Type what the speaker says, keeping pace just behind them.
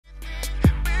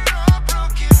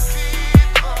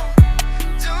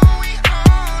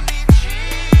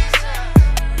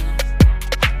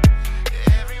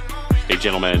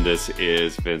gentlemen, this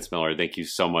is Vince Miller. Thank you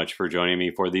so much for joining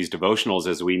me for these devotionals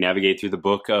as we navigate through the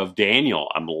book of Daniel.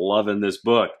 I'm loving this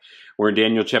book. We're in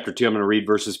Daniel chapter 2. I'm going to read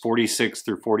verses 46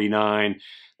 through 49.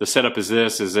 The setup is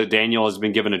this, is that Daniel has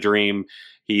been given a dream.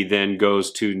 He then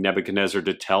goes to Nebuchadnezzar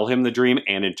to tell him the dream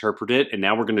and interpret it. And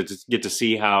now we're going to get to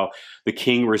see how the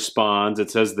king responds.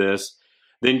 It says this: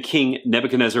 Then King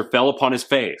Nebuchadnezzar fell upon his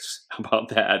face, how about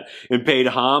that, and paid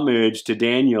homage to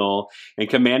Daniel and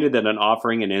commanded that an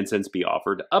offering and incense be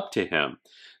offered up to him.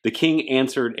 The king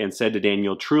answered and said to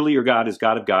Daniel, "Truly your God is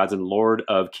God of gods and Lord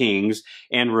of kings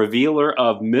and revealer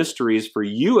of mysteries, for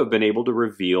you have been able to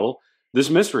reveal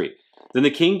this mystery." Then the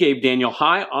king gave Daniel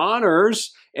high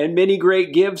honors and many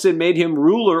great gifts and made him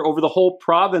ruler over the whole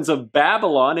province of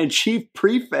Babylon and chief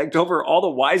prefect over all the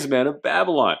wise men of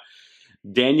Babylon.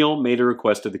 Daniel made a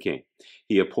request to the king.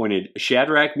 He appointed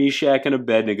Shadrach, Meshach, and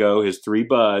Abednego, his three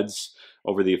buds,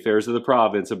 over the affairs of the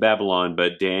province of Babylon,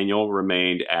 but Daniel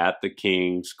remained at the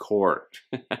king's court.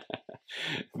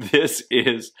 This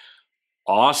is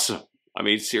awesome. I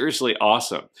mean, seriously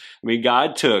awesome. I mean,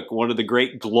 God took one of the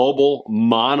great global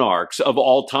monarchs of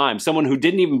all time, someone who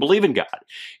didn't even believe in God,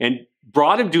 and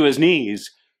brought him to his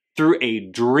knees through a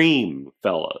dream,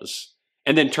 fellas,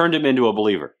 and then turned him into a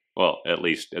believer. Well, at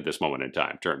least at this moment in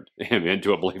time, turned him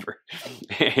into a believer.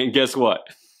 And guess what?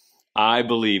 I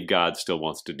believe God still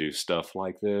wants to do stuff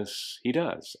like this. He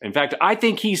does. In fact, I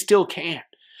think he still can.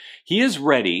 He is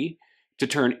ready to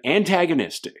turn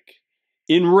antagonistic,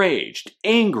 enraged,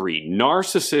 angry,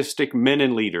 narcissistic men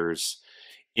and leaders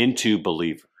into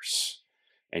believers.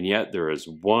 And yet there is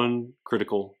one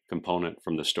critical component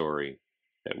from the story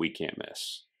that we can't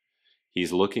miss.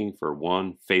 He's looking for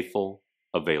one faithful,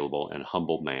 available, and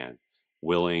humble man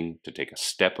willing to take a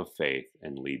step of faith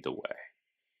and lead the way.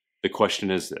 The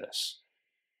question is this: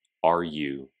 are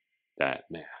you that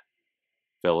man?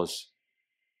 Fellas,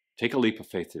 take a leap of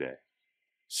faith today.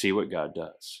 See what God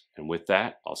does. And with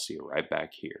that, I'll see you right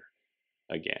back here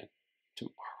again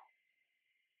tomorrow.